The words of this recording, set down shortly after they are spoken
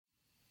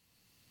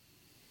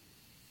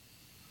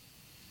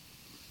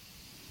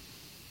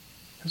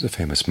There's a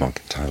famous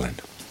monk in Thailand,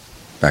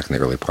 back in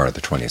the early part of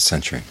the 20th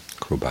century,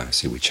 Kruba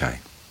Siwichai.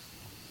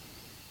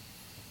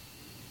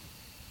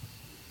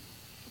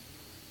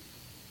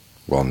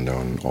 Well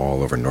known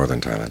all over northern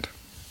Thailand.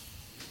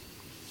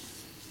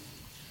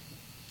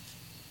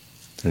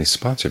 And he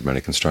sponsored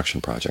many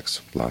construction projects.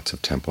 Lots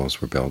of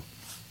temples were built,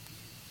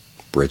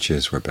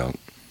 bridges were built.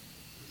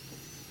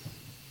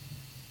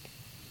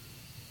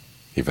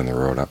 Even the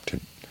road up to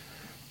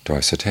Doi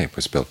Satep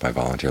was built by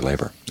volunteer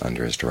labor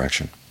under his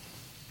direction.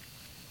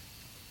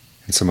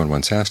 And someone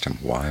once asked him,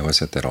 why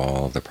was it that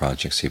all the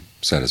projects he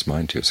set his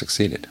mind to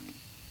succeeded?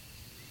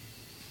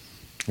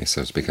 He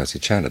says, because he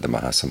chanted the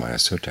Mahasamaya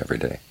Sutta every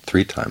day,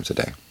 3 times a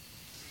day.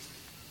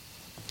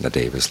 The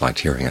Devas liked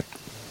hearing it.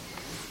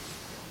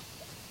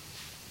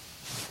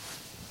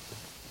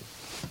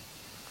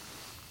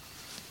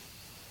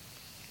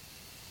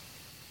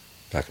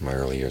 Back in my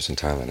early years in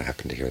Thailand, I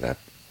happened to hear that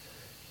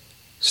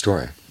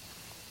story.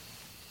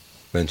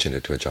 Mentioned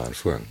it to Ajahn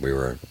Fuang. We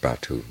were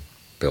about to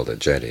build a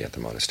jetty at the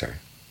monastery.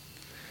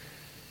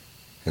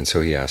 And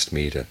so he asked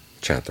me to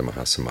chant the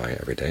Mahasamaya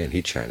every day, and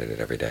he chanted it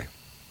every day.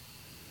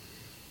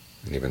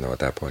 And even though at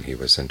that point he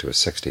was into his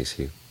 60s,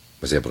 he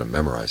was able to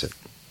memorize it.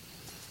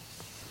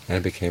 And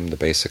it became the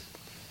basic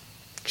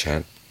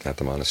chant at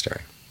the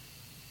monastery.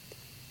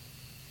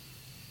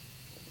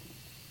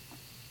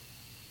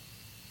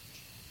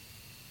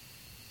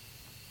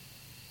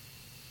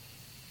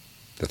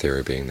 The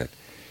theory being that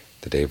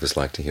the Devas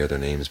like to hear their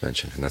names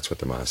mentioned, and that's what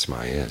the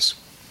Mahasamaya is.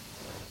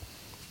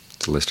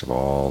 It's a list of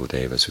all the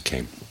Devas who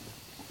came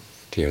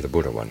to hear the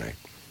Buddha one night.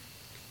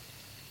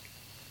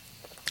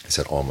 He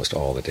said almost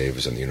all the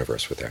Devas in the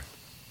universe were there.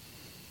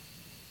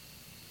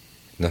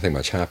 Nothing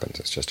much happens.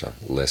 It's just a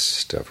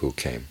list of who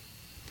came,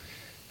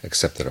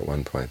 except that at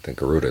one point the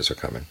Garudas are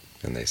coming,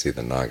 and they see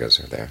the Nagas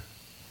are there.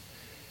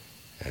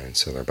 And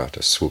so they're about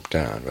to swoop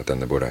down, but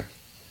then the Buddha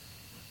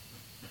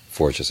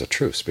forges a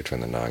truce between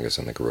the Nagas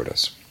and the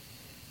Garudas.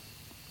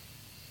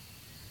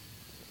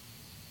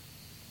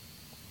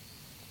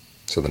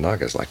 So the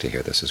Nagas like to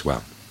hear this as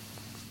well.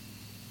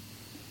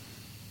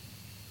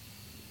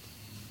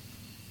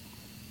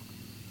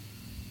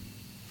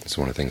 It's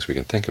one of the things we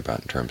can think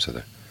about in terms of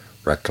the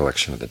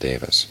recollection of the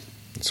Devas.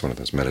 It's one of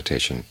those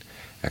meditation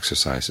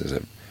exercises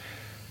that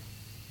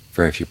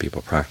very few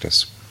people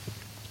practice.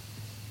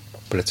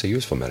 But it's a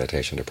useful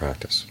meditation to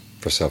practice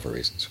for several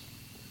reasons.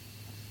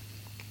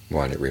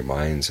 One, it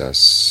reminds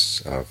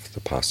us of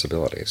the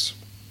possibilities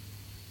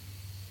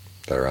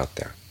that are out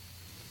there.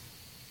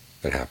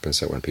 It happens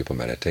that when people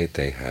meditate,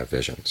 they have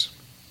visions.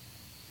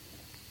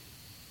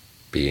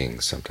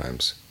 Beings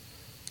sometimes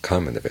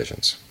come in the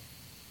visions.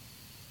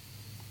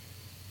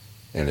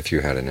 And if you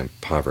had an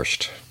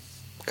impoverished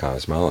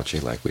cosmology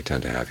like we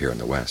tend to have here in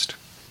the West,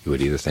 you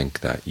would either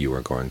think that you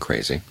were going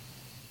crazy,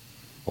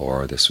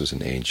 or this was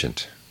an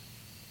agent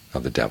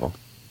of the devil,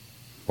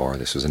 or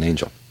this was an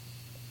angel.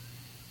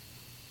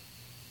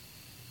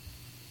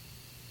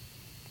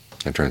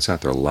 It turns out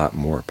there are a lot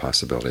more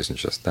possibilities than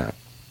just that.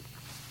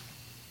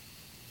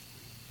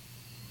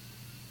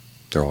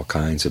 There are all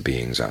kinds of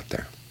beings out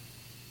there.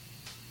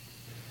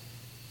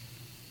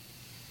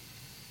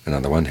 And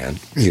on the one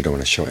hand, you don't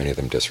want to show any of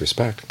them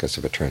disrespect, because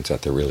if it turns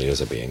out there really is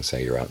a being,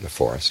 say you're out in the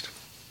forest,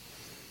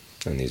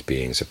 and these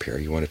beings appear,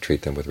 you want to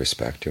treat them with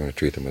respect, you want to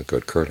treat them with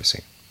good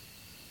courtesy.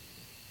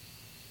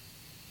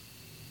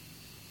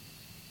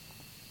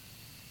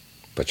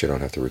 But you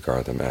don't have to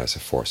regard them as a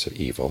force of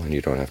evil, and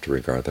you don't have to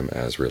regard them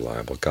as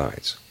reliable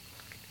guides.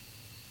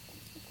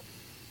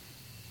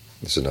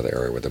 This is another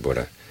area where the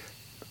Buddha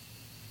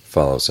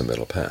follows the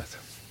middle path.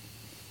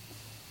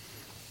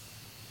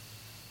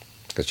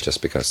 Because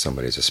just because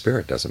somebody's a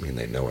spirit doesn't mean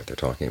they know what they're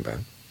talking about.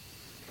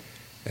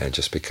 And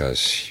just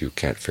because you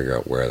can't figure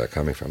out where they're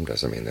coming from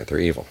doesn't mean that they're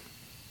evil.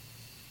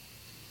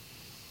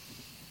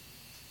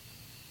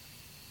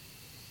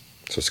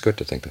 So it's good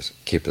to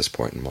keep this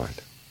point in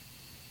mind.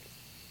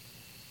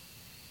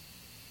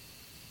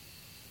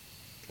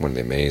 One of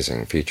the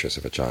amazing features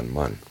of Ajahn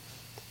Mun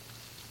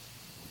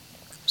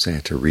was he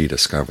had to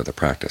rediscover the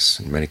practice,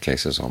 in many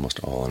cases almost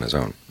all on his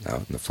own, out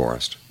in the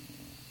forest.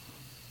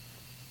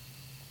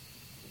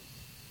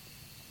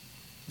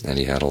 And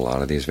he had a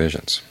lot of these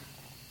visions,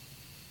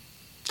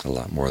 a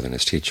lot more than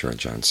his teacher,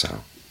 Ajahn Sao.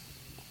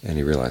 And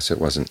he realized it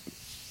wasn't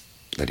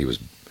that he was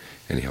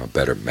anyhow a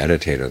better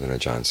meditator than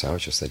Ajahn Sao,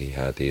 it's just that he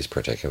had these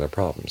particular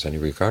problems, and he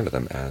regarded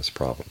them as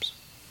problems,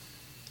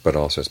 but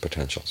also as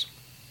potentials.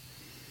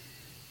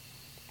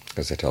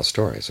 Because they tell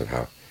stories of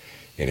how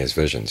in his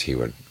visions he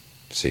would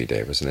see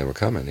Devas, and they would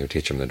come and he would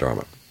teach him the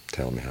Dhamma,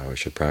 tell him how he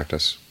should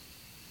practice,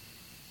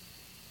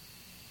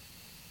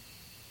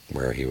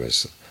 where he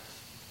was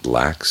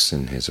lax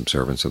in his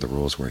observance of the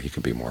rules, where he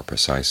could be more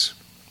precise.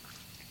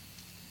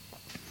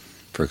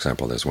 For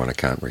example, there's one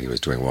account where he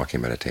was doing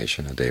walking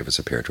meditation. A Devas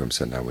appeared to him and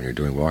said, now when you're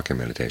doing walking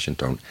meditation,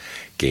 don't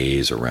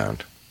gaze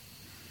around.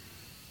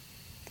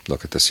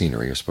 Look at the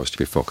scenery. You're supposed to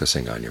be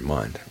focusing on your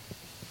mind.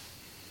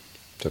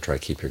 So try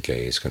to keep your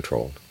gaze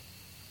controlled.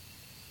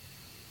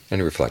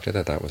 And he reflected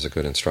that that was a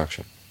good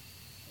instruction.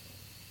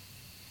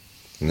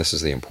 And this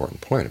is the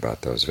important point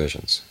about those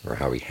visions, or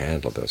how he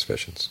handled those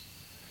visions.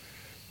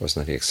 It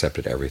wasn't that he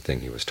accepted everything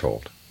he was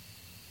told.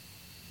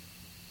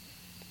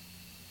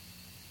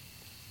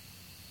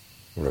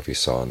 Whatever he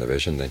saw in the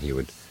vision, then he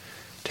would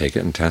take it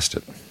and test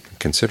it, and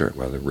consider it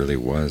whether it really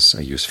was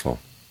a useful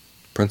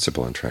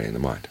principle in training the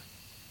mind.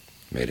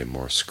 Made him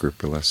more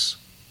scrupulous,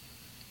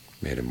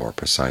 made him more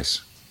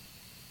precise.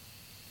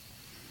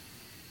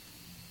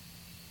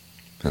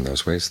 In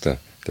those ways, the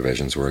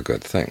visions were a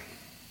good thing.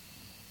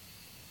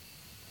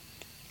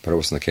 But it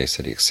wasn't the case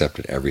that he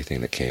accepted everything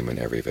that came in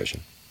every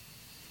vision.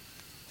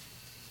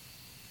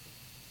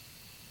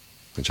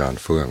 John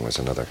Fuang was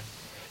another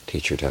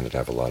teacher who tended to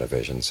have a lot of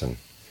visions, and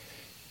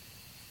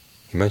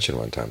he mentioned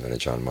one time that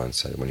Ajahn Mun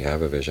said, when you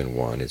have a vision,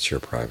 one, it's your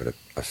private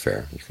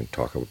affair. You can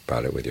talk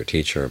about it with your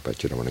teacher,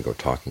 but you don't want to go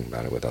talking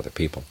about it with other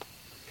people.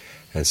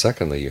 And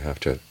secondly, you have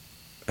to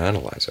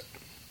analyze it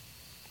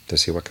to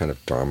see what kind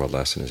of Dharma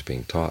lesson is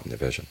being taught in the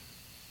vision.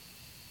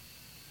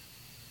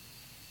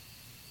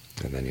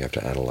 And then you have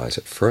to analyze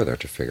it further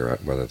to figure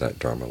out whether that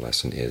Dharma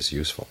lesson is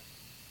useful.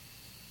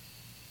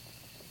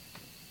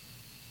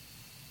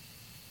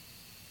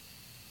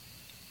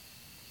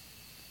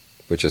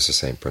 Which is the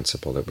same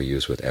principle that we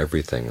use with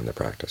everything in the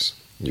practice.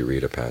 You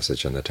read a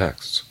passage in the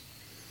texts,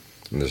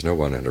 and there's no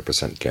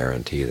 100%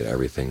 guarantee that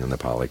everything in the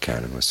Pali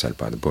Canon was said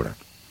by the Buddha.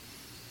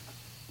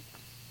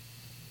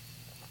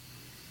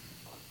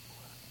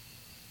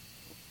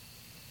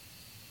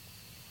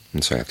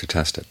 And so you have to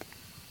test it.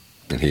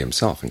 And he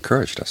himself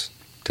encouraged us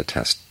to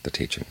test the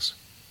teachings.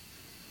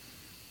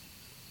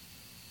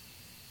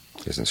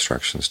 His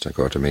instructions to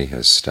Gotami,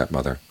 his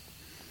stepmother,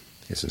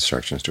 his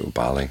instructions to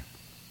Ubali,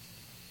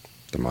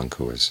 the monk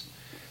who was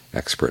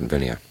expert in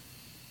Vinaya,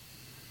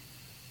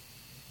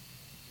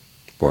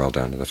 boiled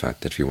down to the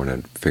fact that if you want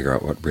to figure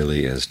out what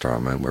really is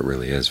Dharma and what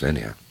really is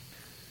Vinaya,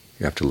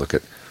 you have to look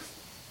at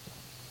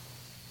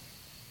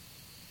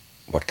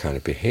what kind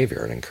of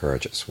behavior it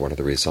encourages. What are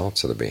the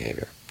results of the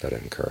behavior that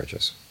it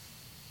encourages?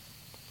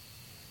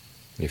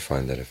 And you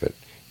find that if it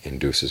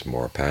induces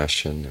more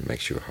passion, it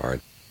makes you hard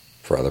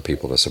for other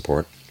people to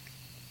support,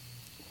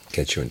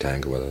 gets you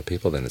entangled with other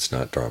people, then it's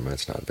not Dharma,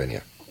 it's not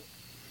Vinaya.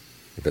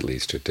 If it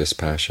leads to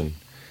dispassion,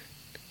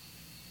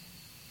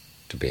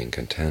 to being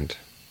content,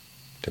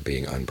 to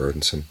being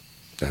unburdensome,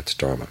 that's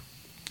Dharma,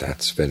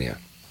 that's Vinaya.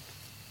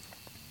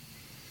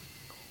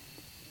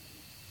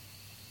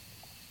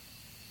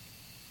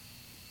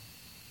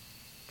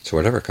 So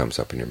whatever comes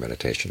up in your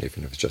meditation,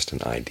 even if it's just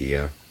an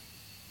idea,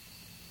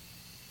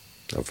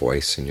 a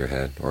voice in your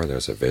head, or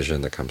there's a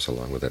vision that comes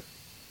along with it,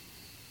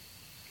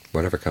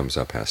 whatever comes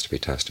up has to be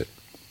tested.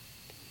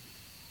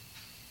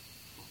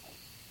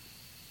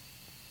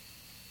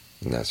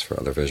 And as for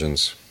other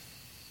visions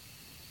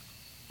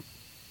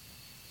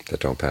that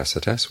don't pass the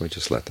test, we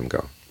just let them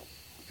go.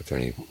 If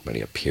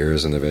anybody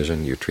appears in the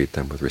vision, you treat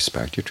them with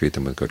respect, you treat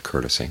them with good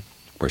courtesy,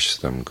 wish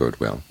them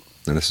goodwill.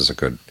 And this is a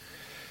good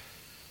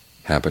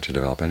habit to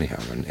develop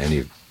anyhow. When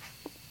any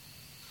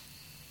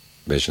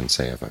vision,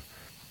 say, of a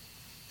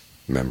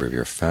member of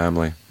your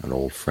family, an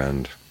old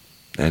friend,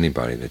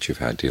 anybody that you've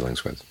had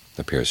dealings with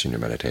appears in your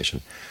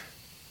meditation,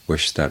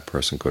 wish that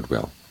person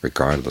goodwill,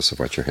 regardless of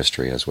what your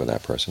history is with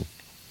that person.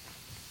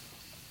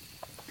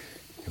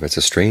 If it's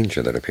a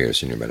stranger that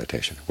appears in your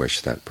meditation,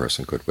 wish that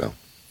person goodwill.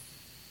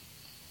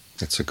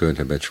 It's a good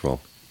habitual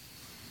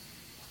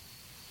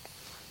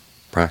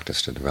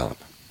practice to develop.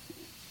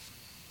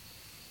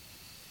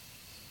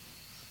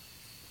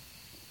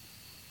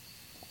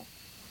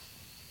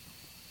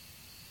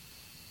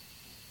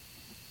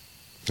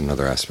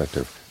 Another aspect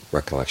of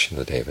recollection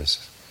of the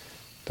Devas,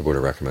 the Buddha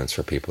recommends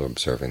for people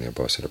observing the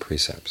Ubosita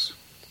precepts.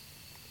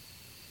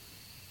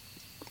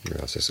 You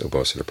realize this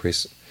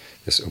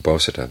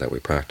Ubosita that we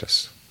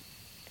practice,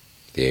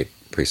 the 8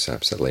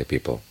 precepts that lay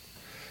people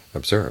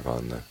observe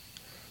on the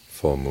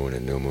full moon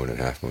and new moon and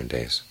half moon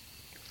days,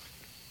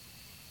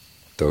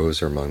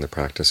 those are among the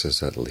practices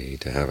that lead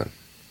to heaven.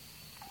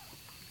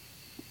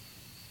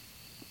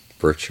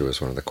 Virtue is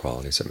one of the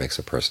qualities that makes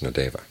a person a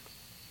Deva.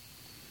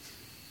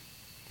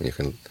 And you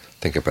can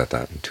think about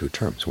that in 2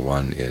 terms.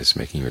 One is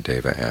making you a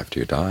Deva after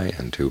you die,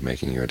 and 2,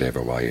 making you a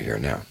Deva while you're here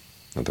now.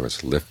 In other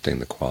words, lifting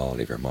the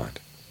quality of your mind.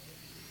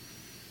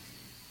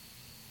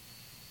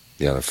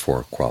 The other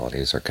 4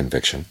 qualities are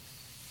conviction.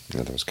 In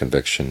other words,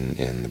 conviction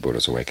in the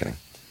Buddha's awakening.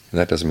 And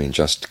that doesn't mean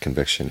just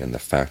conviction in the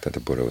fact that the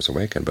Buddha was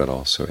awakened, but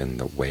also in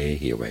the way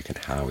he awakened,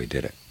 how he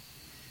did it.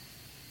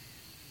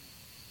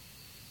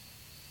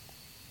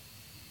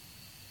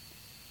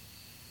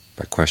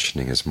 By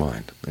questioning his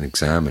mind and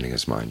examining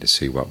his mind to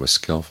see what was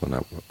skillful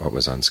and what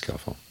was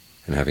unskillful,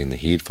 and having the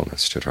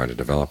heedfulness to try to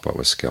develop what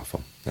was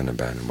skillful and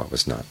abandon what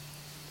was not.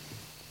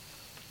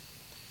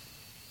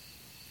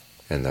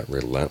 And that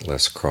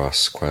relentless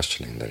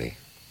cross-questioning that he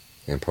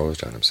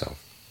imposed on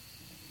himself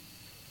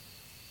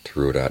to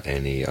root out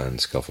any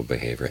unskillful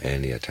behavior,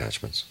 any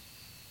attachments.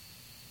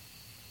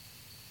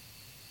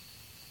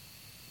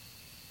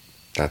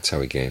 That's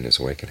how he gained his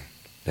awakening.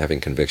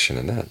 Having conviction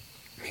in that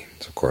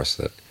means, of course,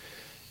 that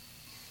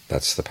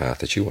that's the path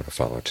that you want to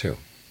follow too.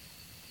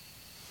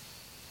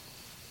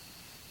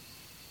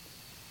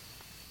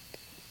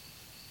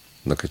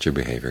 look at your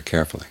behavior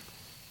carefully.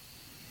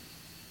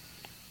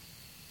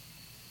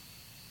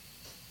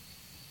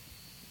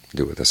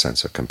 Do it with a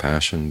sense of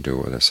compassion, do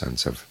it with a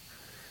sense of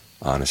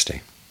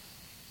honesty,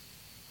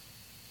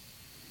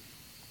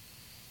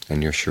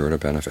 and you're sure to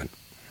benefit.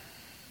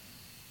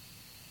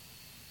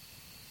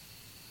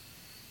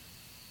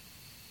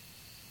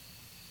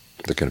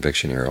 The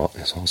conviction here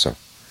is also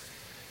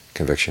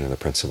conviction in the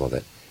principle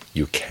that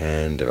you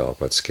can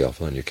develop what's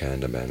skillful and you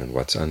can abandon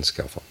what's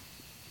unskillful.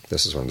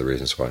 This is one of the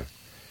reasons why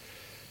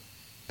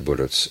the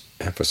Buddha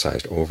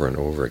emphasized over and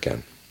over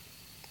again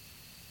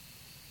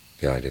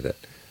the idea that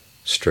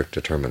strict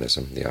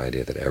determinism, the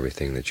idea that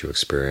everything that you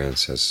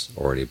experience has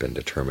already been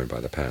determined by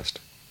the past,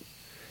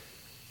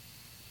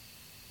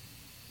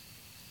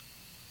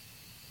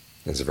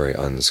 is a very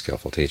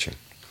unskillful teaching.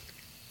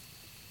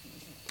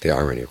 The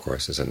irony, of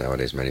course, is that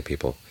nowadays many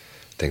people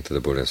think that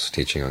the Buddha's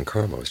teaching on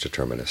karma is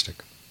deterministic.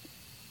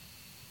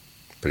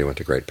 But he went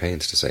to great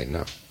pains to say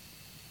no.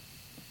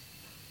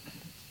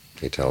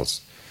 He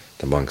tells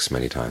the monks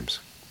many times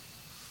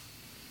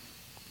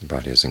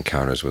about his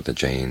encounters with the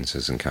Jains,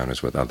 his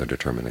encounters with other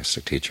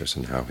deterministic teachers,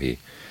 and how he,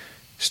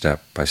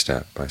 step by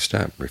step by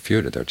step,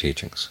 refuted their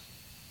teachings.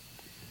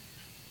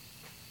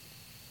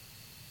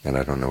 And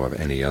I don't know of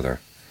any other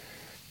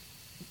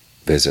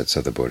visits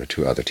of the Buddha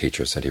to other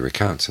teachers that he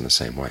recounts in the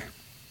same way.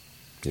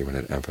 He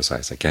wanted to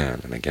emphasize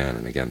again and again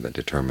and again that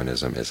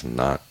determinism is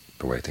not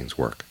the way things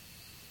work.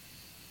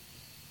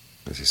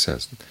 As he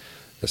says,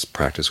 this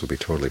practice would be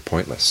totally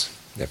pointless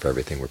if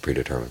everything were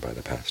predetermined by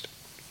the past.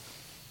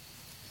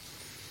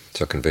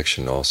 So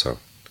conviction also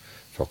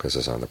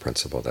focuses on the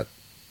principle that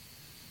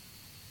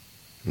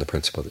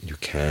you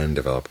can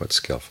develop what's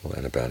skillful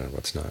and abandon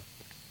what's not.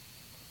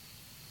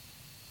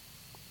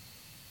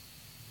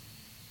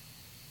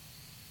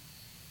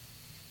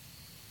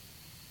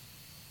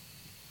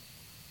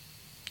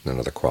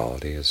 Another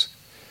quality is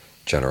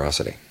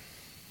generosity.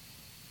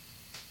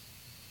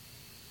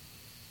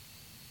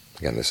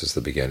 Again, this is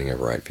the beginning of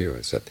right view,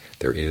 is that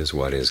there is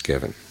what is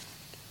given,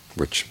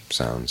 which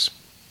sounds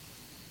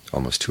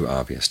almost too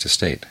obvious to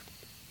state.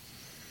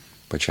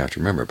 But you have to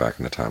remember, back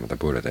in the time of the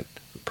Buddha, that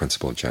the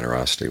principle of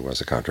generosity was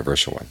a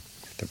controversial one.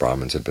 The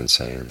Brahmins had been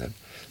saying that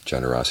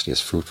generosity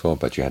is fruitful,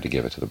 but you had to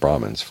give it to the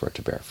Brahmins for it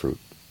to bear fruit.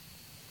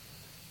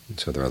 And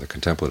so there are other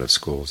contemplative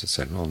schools that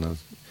said, well, no,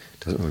 it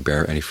doesn't really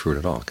bear any fruit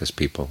at all, because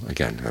people,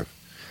 again,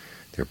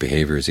 their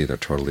behavior is either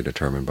totally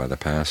determined by the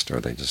past,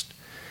 or they just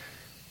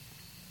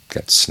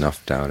get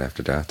snuffed out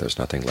after death. There's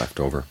nothing left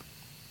over.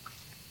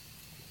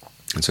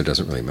 And so it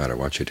doesn't really matter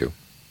what you do,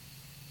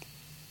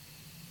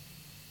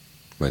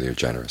 whether you're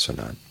generous or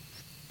not.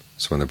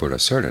 So when the Buddha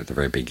asserted at the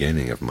very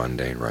beginning of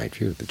mundane right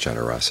view that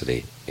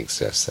generosity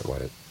exists, that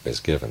what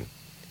is given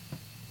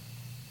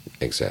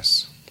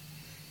exists,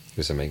 he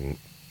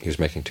was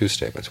making two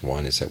statements.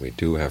 One is that we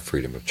do have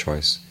freedom of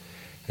choice,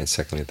 and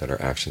secondly, that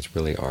our actions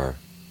really are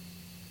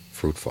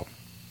fruitful.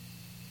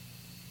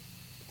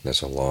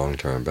 There's a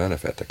long-term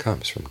benefit that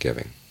comes from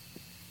giving,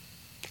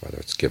 whether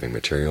it's giving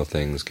material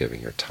things,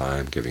 giving your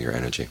time, giving your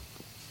energy.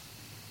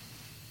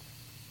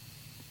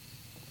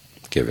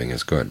 Giving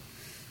is good.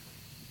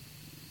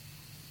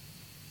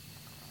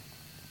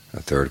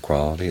 A third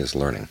quality is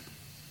learning.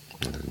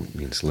 It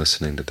means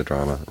listening to the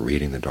Dhamma,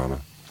 reading the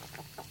Dhamma.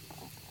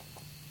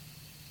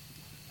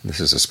 This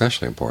is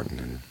especially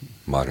important in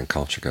modern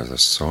culture, because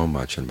there's so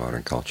much in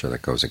modern culture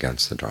that goes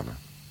against the Dhamma.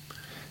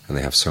 And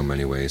they have so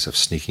many ways of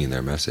sneaking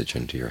their message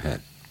into your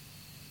head.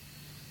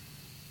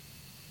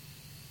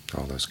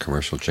 All those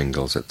commercial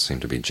jingles that seem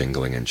to be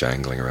jingling and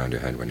jangling around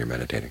your head when you're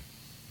meditating.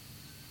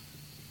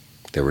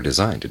 They were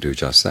designed to do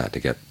just that, to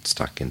get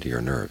stuck into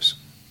your nerves.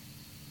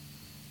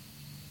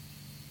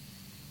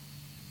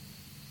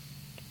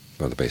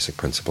 Well, the basic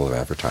principle of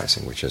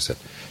advertising, which is that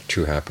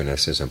true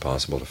happiness is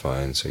impossible to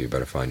find, so you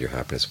better find your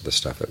happiness with the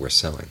stuff that we're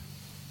selling.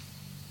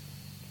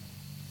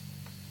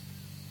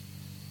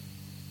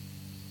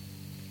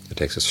 It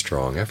takes a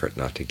strong effort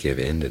not to give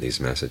in to these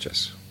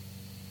messages.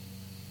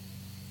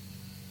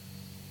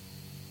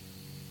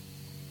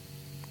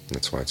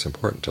 That's why it's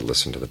important to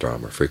listen to the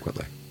Dhamma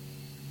frequently,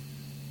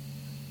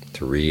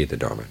 to read the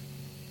Dhamma,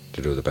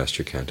 to do the best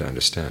you can to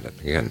understand it.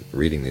 Again,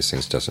 reading these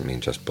things doesn't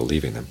mean just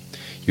believing them.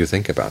 You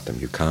think about them,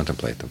 you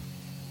contemplate them,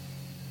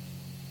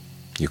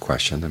 you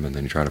question them, and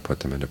then you try to put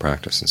them into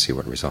practice and see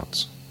what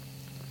results.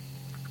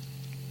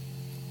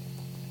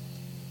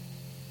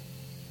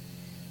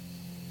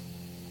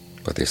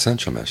 But the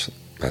essential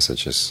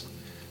message is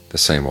the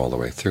same all the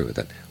way through,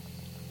 that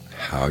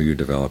how you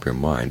develop your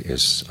mind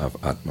is of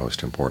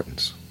utmost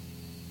importance.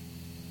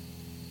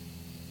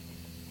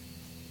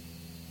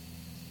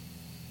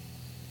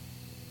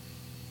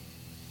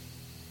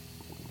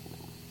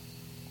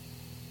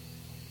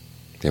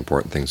 The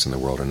important things in the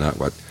world are not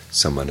what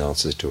someone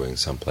else is doing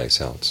someplace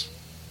else.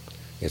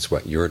 It's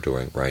what you're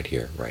doing right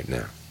here, right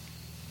now.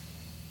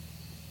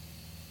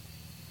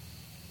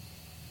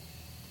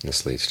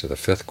 This leads to the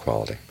fifth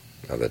quality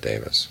of the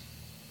Devas,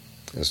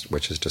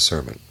 which is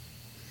discernment.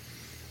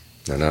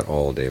 Now, not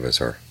all Devas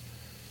are,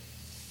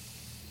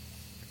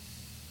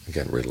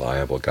 again,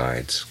 reliable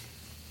guides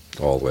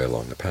all the way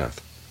along the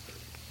path.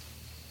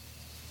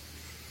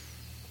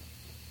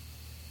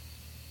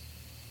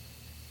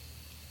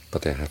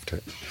 But they have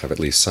to have at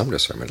least some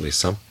discernment, at least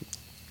some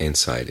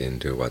insight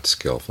into what's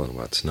skillful and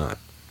what's not,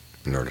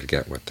 in order to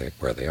get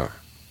where they are.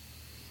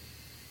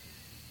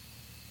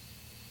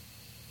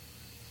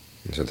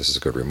 And so this is a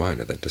good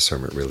reminder that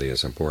discernment really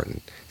is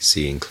important,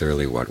 seeing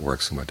clearly what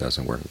works and what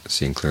doesn't work,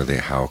 seeing clearly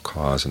how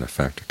cause and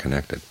effect are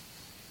connected,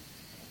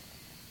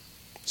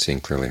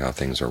 seeing clearly how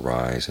things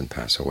arise and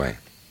pass away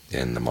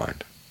in the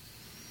mind.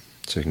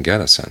 So you can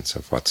get a sense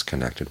of what's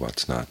connected,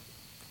 what's not,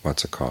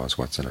 what's a cause,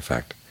 what's an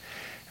effect,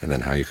 and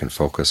then how you can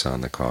focus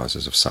on the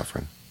causes of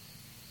suffering,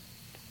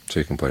 so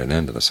you can put an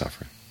end to the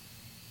suffering.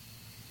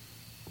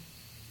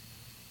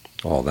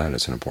 All that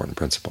is an important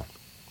principle.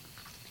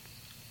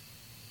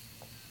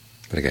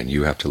 But again,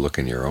 you have to look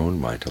in your own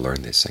mind to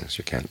learn these things.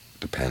 You can't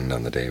depend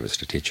on the Devas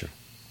to teach you.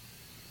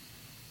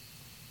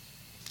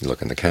 You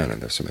look in the canon,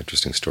 there's some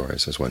interesting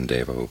stories. There's one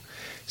Deva who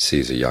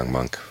sees a young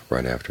monk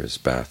right after his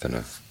bath in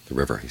the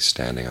river. He's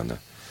standing on the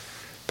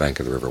bank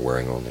of the river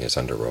wearing only his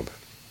underrobe.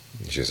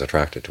 She's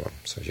attracted to him,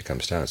 so she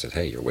comes down and says,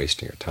 "Hey, you're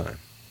wasting your time.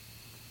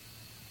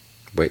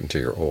 Wait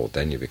until you're old,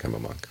 then you become a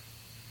monk."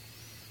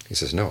 He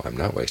says, "No, I'm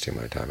not wasting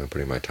my time. I'm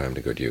putting my time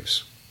to good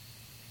use."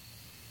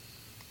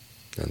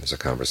 And there's a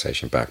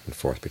conversation back and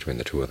forth between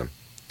the two of them.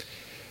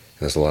 And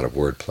there's a lot of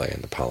wordplay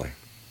in the Pali.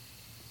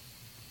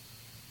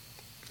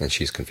 And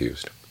she's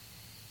confused.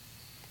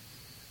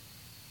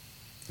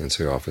 And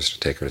so he offers to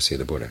take her to see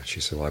the Buddha.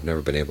 She said, "Well, I've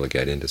never been able to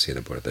get in to see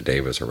the Buddha. The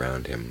Devas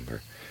around him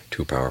are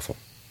too powerful."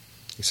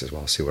 He says,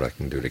 "Well, I'll see what I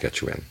can do to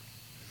get you in."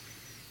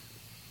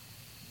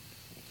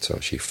 So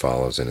she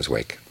follows in his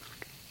wake,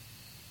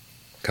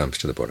 comes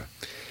to the Buddha,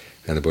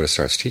 and the Buddha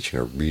starts teaching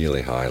her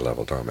really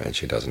high-level Dharma, and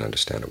she doesn't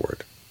understand a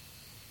word.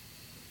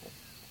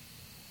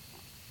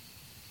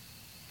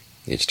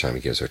 Each time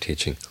he gives her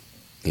teaching,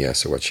 he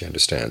asks her what she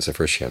understands. At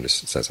first she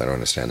says, "I don't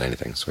understand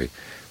anything." So he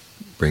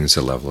brings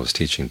the level of his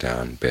teaching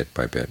down bit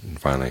by bit, and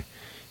finally,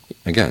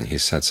 again, he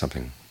said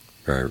something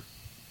very,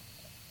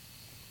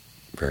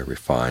 very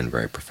refined,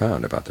 very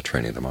profound about the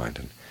training of the mind.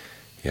 And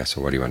he asks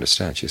her, "What do you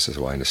understand?" She says,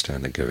 "Well, I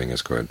understand that giving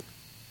is good,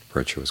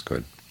 virtue is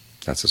good."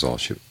 That's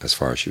as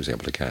far as she was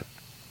able to get.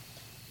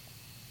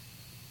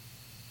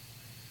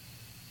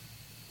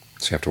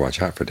 So you have to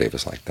watch out for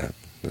Devas like that.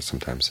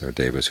 Sometimes there are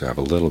Devas who have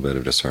a little bit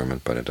of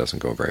discernment, but it doesn't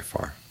go very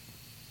far.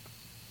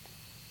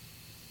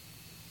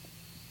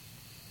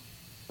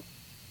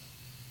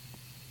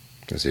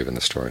 There's even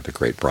the story of the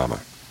great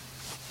Brahma,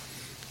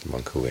 the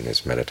monk who in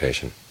his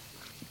meditation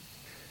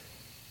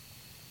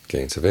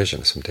gains a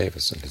vision of some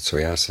Devas. And so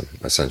he asks them,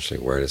 essentially,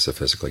 where does the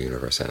physical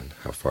universe end?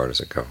 How far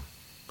does it go?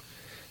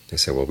 They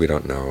say, "Well, we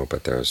don't know,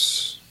 but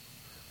there's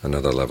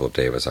another level of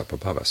Devas up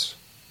above us.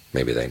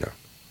 Maybe they know."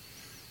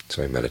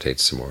 So he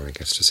meditates some more and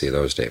gets to see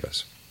those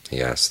Devas. He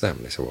asks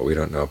them. They say, "Well, we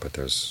don't know, but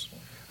there's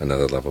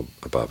another level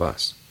above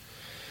us."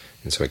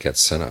 And so he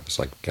gets sent up. It's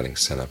like getting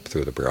sent up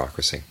through the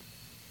bureaucracy.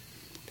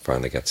 He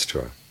finally gets to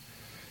a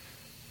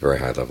very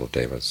high level of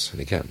Devas, and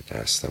again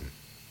asks them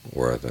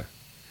where the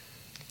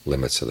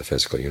limits of the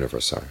physical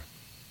universe are.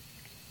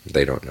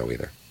 They don't know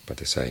either, but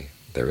they say,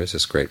 there is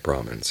this great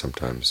Brahman, and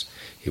sometimes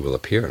he will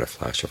appear in a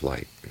flash of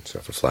light. And so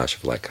if a flash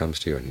of light comes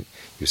to you and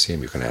you see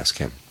him, you can ask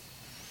him.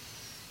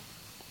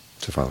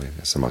 So finally,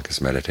 as the monk is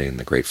meditating,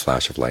 the great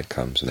flash of light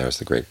comes, and there's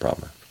the great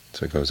Brahma.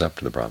 So he goes up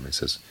to the Brahma and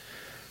says,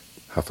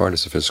 "How far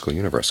does the physical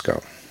universe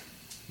go?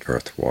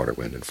 Earth, water,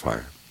 wind, and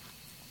fire."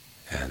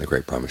 And the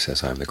great Brahma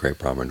says, "I am the great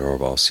Brahma, knower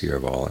of all, seer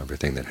of all,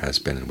 everything that has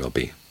been and will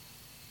be."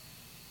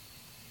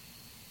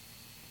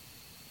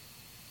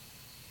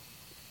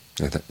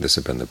 If this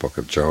had been the book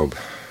of Job,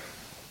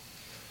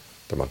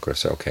 the monk would have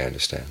said, "Okay, I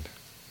understand.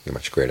 You're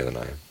much greater than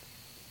I am,"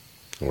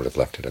 and would have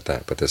left it at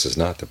that. But this is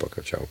not the book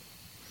of Job.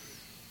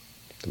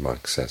 The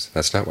monk says,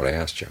 "That's not what I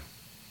asked you.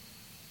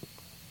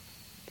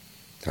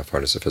 How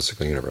far does the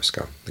physical universe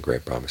go?" The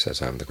great Brahma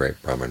says, "I am the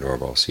great Brahma, knower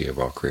of all, seer of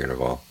all, creator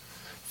of all,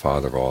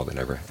 father of all that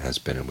ever has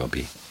been and will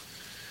be."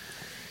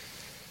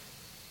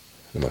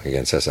 The monk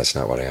again says, "That's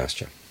not what I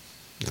asked you."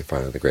 And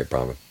finally the great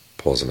Brahma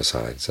pulls him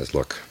aside and says,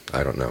 "Look,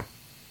 I don't know.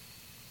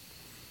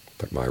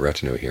 But my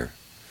retinue here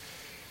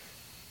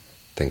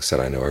thinks that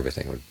I know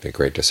everything. It would be a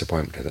great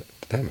disappointment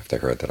to them if they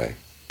heard that I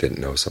didn't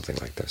know something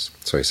like this."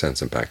 So he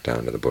sends him back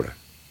down to the Buddha.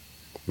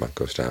 The monk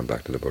goes down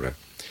back to the Buddha.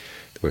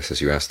 The Buddha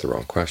says, "You asked the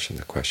wrong question.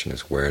 The question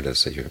is, where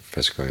does the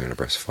physical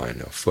universe find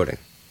no footing?"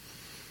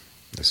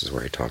 This is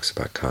where he talks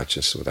about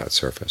consciousness without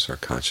surface, or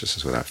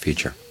consciousness without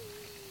feature.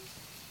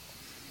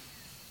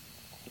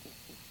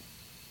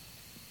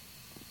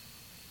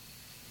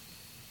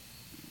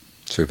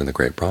 So even the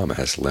great Brahma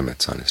has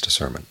limits on his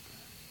discernment.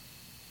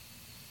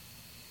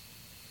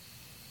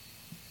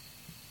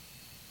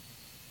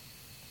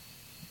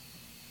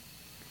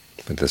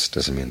 But this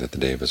doesn't mean that the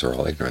Devas are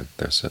all ignorant.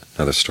 There's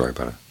another story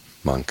about a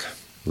monk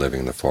living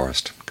in the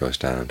forest, goes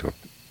down into a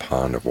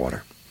pond of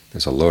water.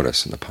 There's a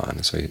lotus in the pond,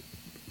 and so he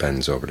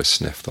bends over to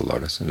sniff the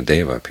lotus, and a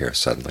Deva appears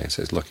suddenly and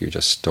says, "Look, you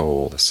just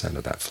stole the scent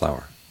of that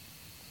flower."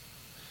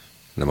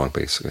 And the monk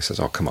basically says,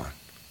 "Oh, come on.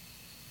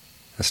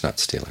 That's not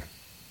stealing.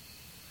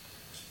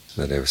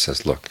 The Deva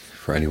says, look,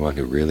 for anyone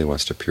who really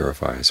wants to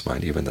purify his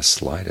mind, even the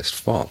slightest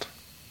fault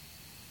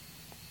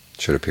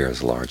should appear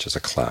as large as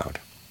a cloud.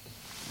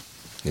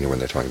 You know, when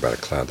they're talking about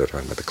a cloud, they're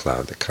talking about the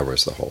cloud that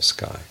covers the whole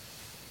sky.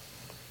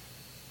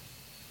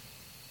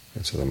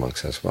 And so the monk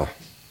says, well,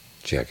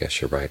 gee, I guess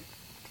you're right.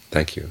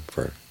 Thank you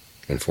for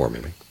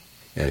informing me.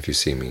 And if you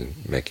see me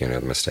making any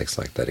other mistakes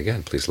like that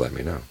again, please let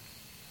me know.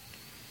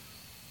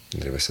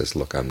 And the Deva says,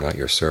 look, I'm not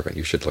your servant.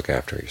 You should look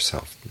after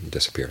yourself. And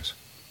disappears.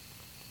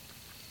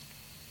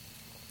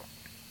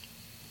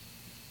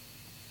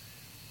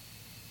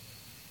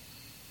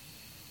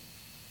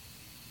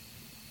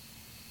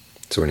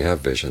 So when you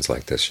have visions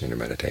like this in your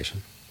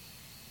meditation,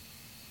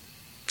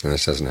 and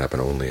this doesn't happen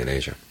only in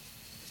Asia.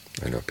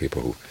 I know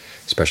people who,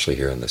 especially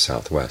here in the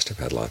Southwest, have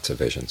had lots of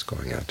visions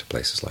going out to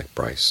places like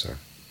Bryce or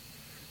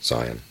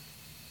Zion,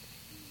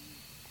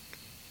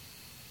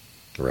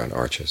 around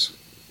arches.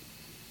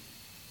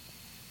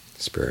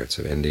 Spirits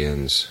of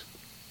Indians,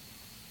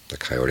 the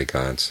coyote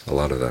gods, a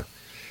lot of the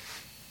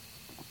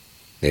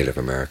Native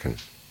American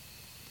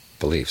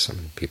beliefs. I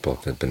mean, people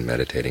have been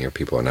meditating, or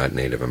people are not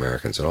Native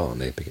Americans at all,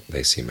 and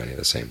they see many of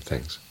the same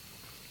things.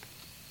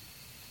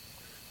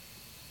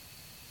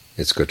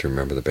 It's good to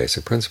remember the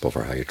basic principle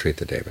for how you treat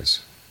the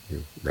Devas.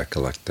 You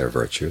recollect their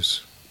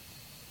virtues.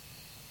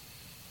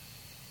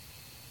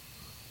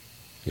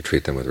 You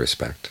treat them with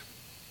respect.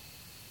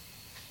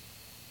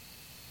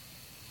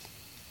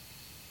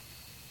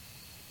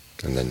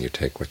 And then you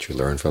take what you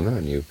learn from them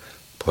and you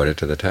put it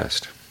to the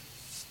test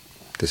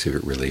to see if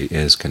it really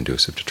is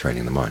conducive to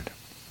training the mind.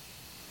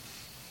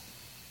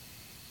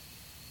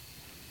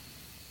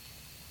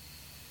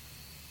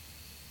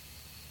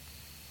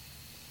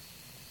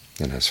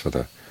 And as for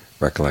the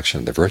recollection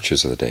of the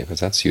virtues of the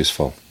Devas, that's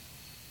useful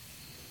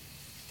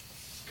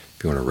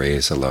if you want to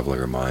raise the level of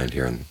your mind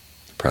here in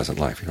the present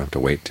life. You don't have to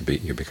wait to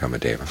you become a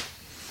Deva.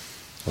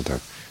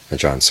 Although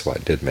Ajahn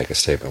Swat did make a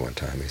statement one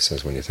time. He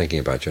says, when you're thinking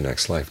about your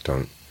next life,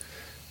 don't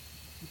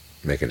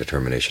make a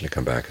determination to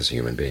come back as a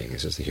human being. He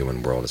says the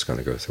human world is going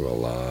to go through a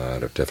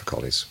lot of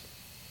difficulties.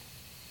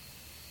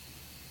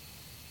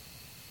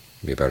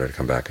 It would be better to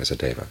come back as a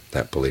Deva.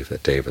 That belief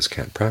that Devas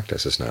can't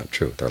practice is not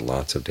true. There are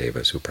lots of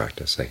Devas who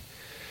practice.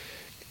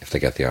 If they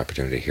get the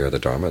opportunity to hear the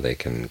Dharma, they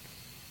can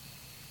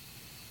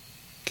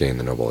gain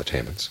the noble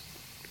attainments.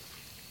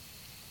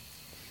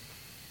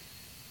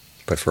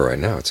 But for right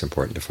now, it's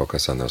important to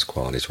focus on those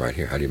qualities right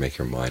here. How do you make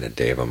your mind a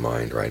Deva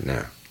mind right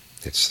now?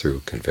 It's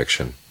through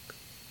conviction,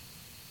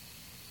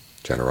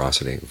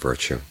 generosity,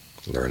 virtue,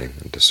 learning,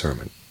 and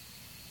discernment.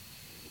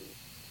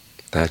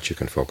 That you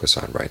can focus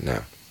on right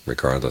now,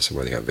 regardless of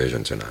whether you have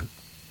visions or not.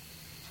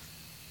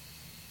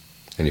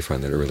 And you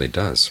find that it really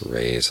does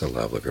raise the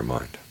level of your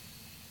mind.